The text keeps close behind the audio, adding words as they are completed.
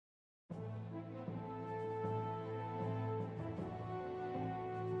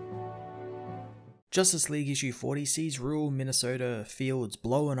Justice League issue 40 sees rural Minnesota fields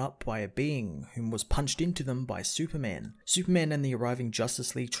blown up by a being whom was punched into them by Superman. Superman and the arriving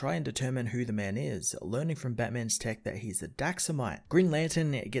Justice League try and determine who the man is, learning from Batman's tech that he's a Daxamite. Green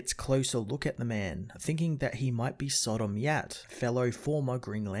Lantern gets a closer look at the man, thinking that he might be Sodom Yat, fellow former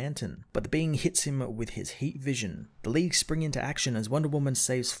Green Lantern, but the being hits him with his heat vision. The League spring into action as Wonder Woman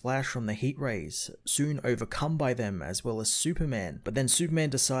saves Flash from the heat rays, soon overcome by them as well as Superman, but then Superman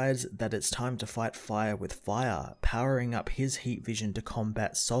decides that it's time to fight fire with fire, powering up his heat vision to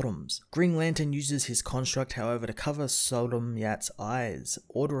combat Sodom's. Green Lantern uses his construct however to cover Sodom Yat's eyes,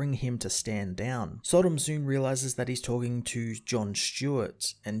 ordering him to stand down. Sodom soon realizes that he's talking to John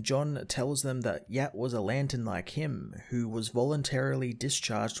Stewart, and John tells them that Yat was a lantern like him, who was voluntarily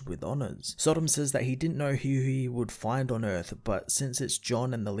discharged with honors. Sodom says that he didn't know who he would find on Earth, but since it's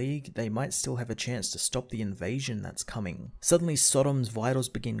John and the League, they might still have a chance to stop the invasion that's coming. Suddenly Sodom's vitals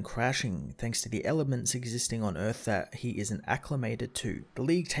begin crashing, thanks to the elements existing on Earth that he isn't acclimated to. The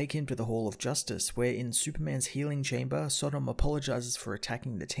League take him to the Hall of Justice, where in Superman's healing chamber, Sodom apologizes for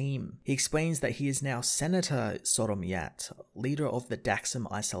attacking the team. He explains that he is now Senator Sodom Yat, leader of the Daxam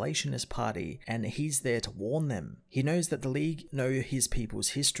Isolationist Party, and he's there to warn them. He knows that the League know his people's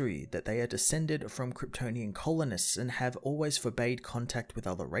history, that they are descended from Kryptonian colonists and have always forbade contact with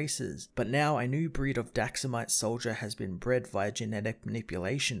other races, but now a new breed of Daxamite soldier has been bred via genetic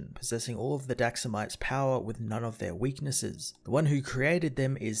manipulation, possessing all of the Daxamites' power with none of their weaknesses. The one who created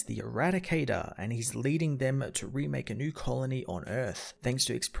them is the Eradicator, and he's leading them to remake a new colony on Earth, thanks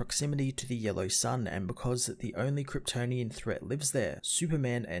to its proximity to the Yellow Sun and because the only Kryptonian threat lives there,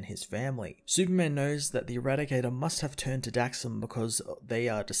 Superman and his family. Superman knows that the Eradicator must have turned to Daxam because they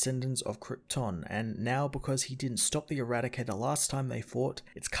are descendants of Krypton, and now because he didn't stop the Eradicator last time they fought,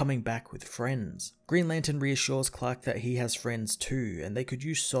 it's coming back with friends. Green Lantern reassures Clark that he has friends too, and they could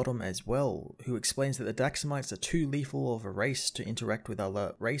use Sodom as well, who explains that the Daxamites are too lethal of a race to interact with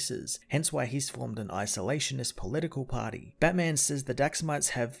other races, hence why he's formed an isolationist political party. Batman says the Daxamites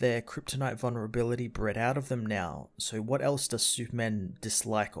have their kryptonite vulnerability bred out of them now, so what else does Superman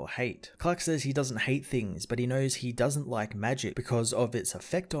dislike or hate? Clark says he doesn't hate things, but he knows he doesn't like magic because of its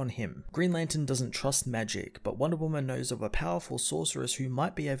effect on him. Green Lantern doesn't trust magic, but Wonder Woman knows of a powerful sorceress who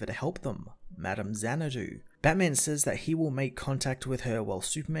might be able to help them, Madame Xanadu. Batman says that he will make contact with her while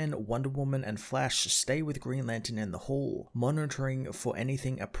Superman, Wonder Woman and Flash stay with Green Lantern in the hall, monitoring for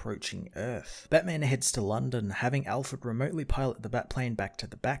anything approaching Earth. Batman heads to London, having Alfred remotely pilot the Batplane back to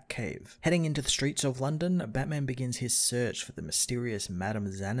the Batcave. Heading into the streets of London, Batman begins his search for the mysterious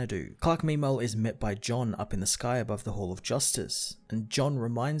Madame Xanadu. Clark meanwhile is met by John up in the sky above the Hall of Justice, and John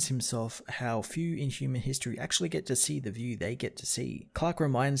reminds himself how few in human history actually get to see the view they get to see. Clark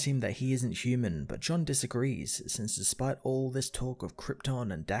reminds him that he isn't human, but John disagrees, since despite all this talk of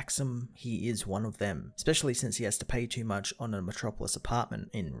Krypton and Daxam, he is one of them, especially since he has to pay too much on a Metropolis apartment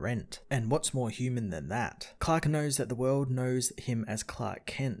in rent. And what's more human than that? Clark knows that the world knows him as Clark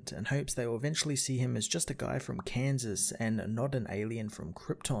Kent, and hopes they will eventually see him as just a guy from Kansas and not an alien from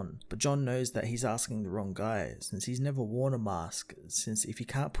Krypton. But John knows that he's asking the wrong guy, since he's never worn a mask, since if he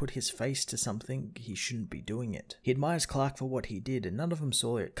can't put his face to something, he shouldn't be doing it. He admires Clark for what he did, and none of them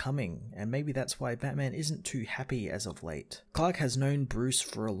saw it coming, and maybe that's why Batman isn't too happy as of late. Clark has known Bruce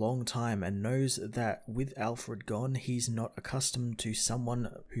for a long time and knows that with Alfred gone, he's not accustomed to someone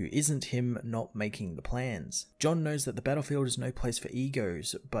who isn't him not making the plans. John knows that the battlefield is no place for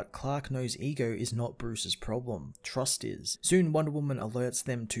egos, but Clark knows ego is not Bruce's problem, trust is. Soon Wonder Woman alerts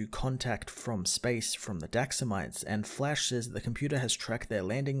them to contact from space from the Daxamites, and Flash says that the computer has tracked their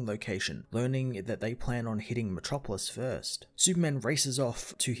landing location, learning that they plan on hitting Metropolis first. Superman races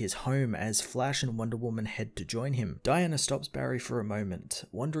off to his home as Flash and Wonder Woman head to join him. Diana stops Barry for a moment,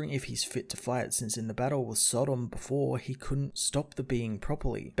 wondering if he's fit to fight since in the battle with Sodom before he couldn't stop the being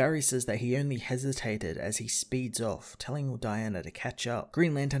properly. Barry says that he only hesitated as he speeds off, telling Diana to catch up.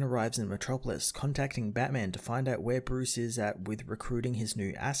 Green Lantern arrives in Metropolis, contacting Batman to find out where Bruce is at with recruiting his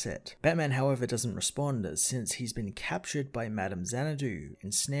new asset. Batman however doesn't respond since he's been captured by Madame Xanadu,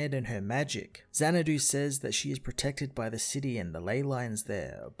 ensnared in her magic. Xanadu says that she is protected by the city and the ley lines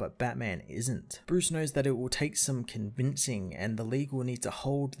there, but Batman isn't. Bruce knows that it will take some convincing, and the League will need to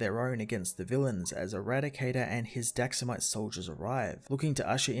hold their own against the villains as Eradicator and his Daxamite soldiers arrive, looking to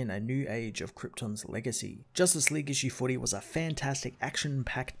usher in a new age of Krypton's legacy. Justice League issue 40 was a fantastic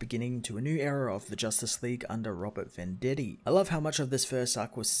action-packed beginning to a new era of the Justice League under Robert Venditti. I love how much of this first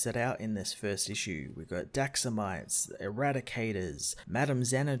arc was set out in this first issue. We got Daxamites, Eradicators, Madame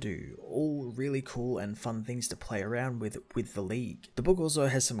Xanadu, all really cool and fun things to play around with the League. The book also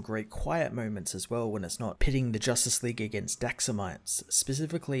has some great quiet moments as well when when it's not pitting the Justice League against Daxamites,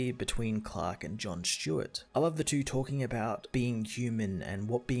 specifically between Clark and John Stewart. I love the two talking about being human and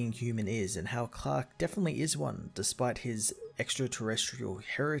what being human is, and how Clark definitely is one, despite his extraterrestrial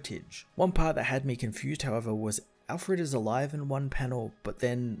heritage. One part that had me confused, however, was Alfred is alive in one panel, but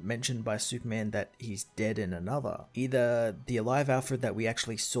then mentioned by Superman that he's dead in another. Either the alive Alfred that we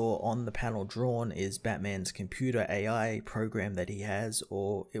actually saw on the panel drawn is Batman's computer AI program that he has,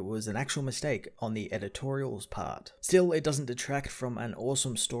 or it was an actual mistake on the editorial's part. Still, it doesn't detract from an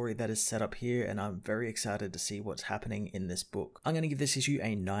awesome story that is set up here, and I'm very excited to see what's happening in this book. I'm going to give this issue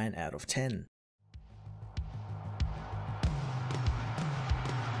a 9 out of 10.